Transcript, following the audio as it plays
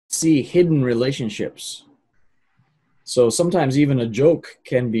see hidden relationships. So sometimes even a joke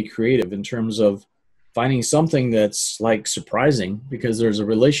can be creative in terms of finding something that's like surprising because there's a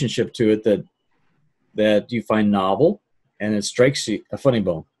relationship to it that you find novel and it strikes you a funny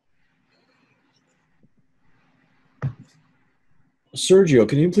bone. Sergio,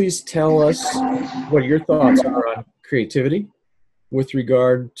 can you please tell us what your thoughts are on creativity with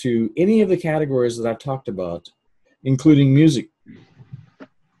regard to any of the categories that I've talked about, including music?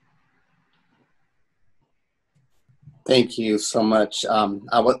 Thank you so much.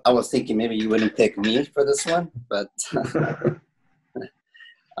 I was thinking maybe you wouldn't pick me for this one, but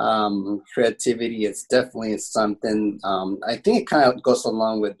creativity is definitely something. I think it kind of goes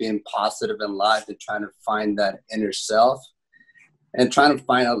along with being positive in life and trying to find that inner self, and trying to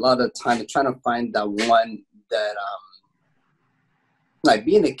find a lot of time, trying to find that one that like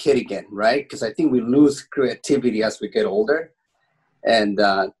being a kid again, right? Because I think we lose creativity as we get older, and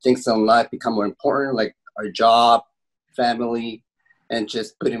things in life become more important, like our job, family, and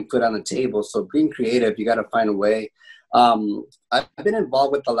just putting food on the table. So being creative, you got to find a way. I've been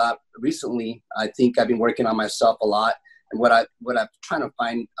involved with a lot recently. I think I've been working on myself a lot, and what I'm trying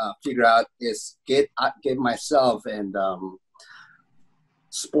to figure out is get myself and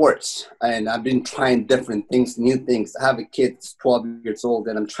sports. And I've been trying different things, new things. I have a kid that's 12 years old,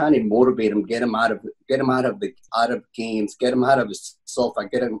 and I'm trying to motivate him, get him out of games, get him out of his sofa,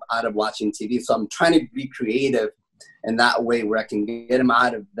 get him out of watching TV. So I'm trying to be creative in that way where I can get him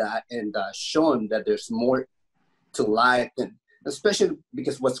out of that and show him that there's more to life, and especially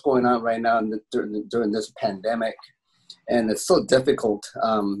because what's going on right now during this pandemic, and it's so difficult,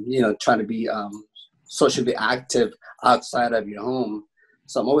 trying to be socially active outside of your home.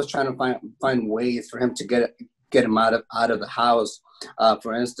 So I'm always trying to find ways for him to get him out of the house.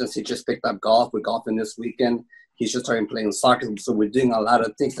 For instance, he just picked up golf. We're golfing this weekend. He's just starting playing soccer. So we're doing a lot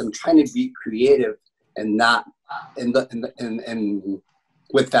of things. I'm trying to be creative and not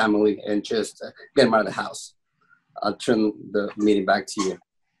with family, and just get him out of the house. I'll turn the meeting back to you.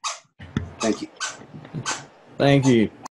 Thank you. Thank you.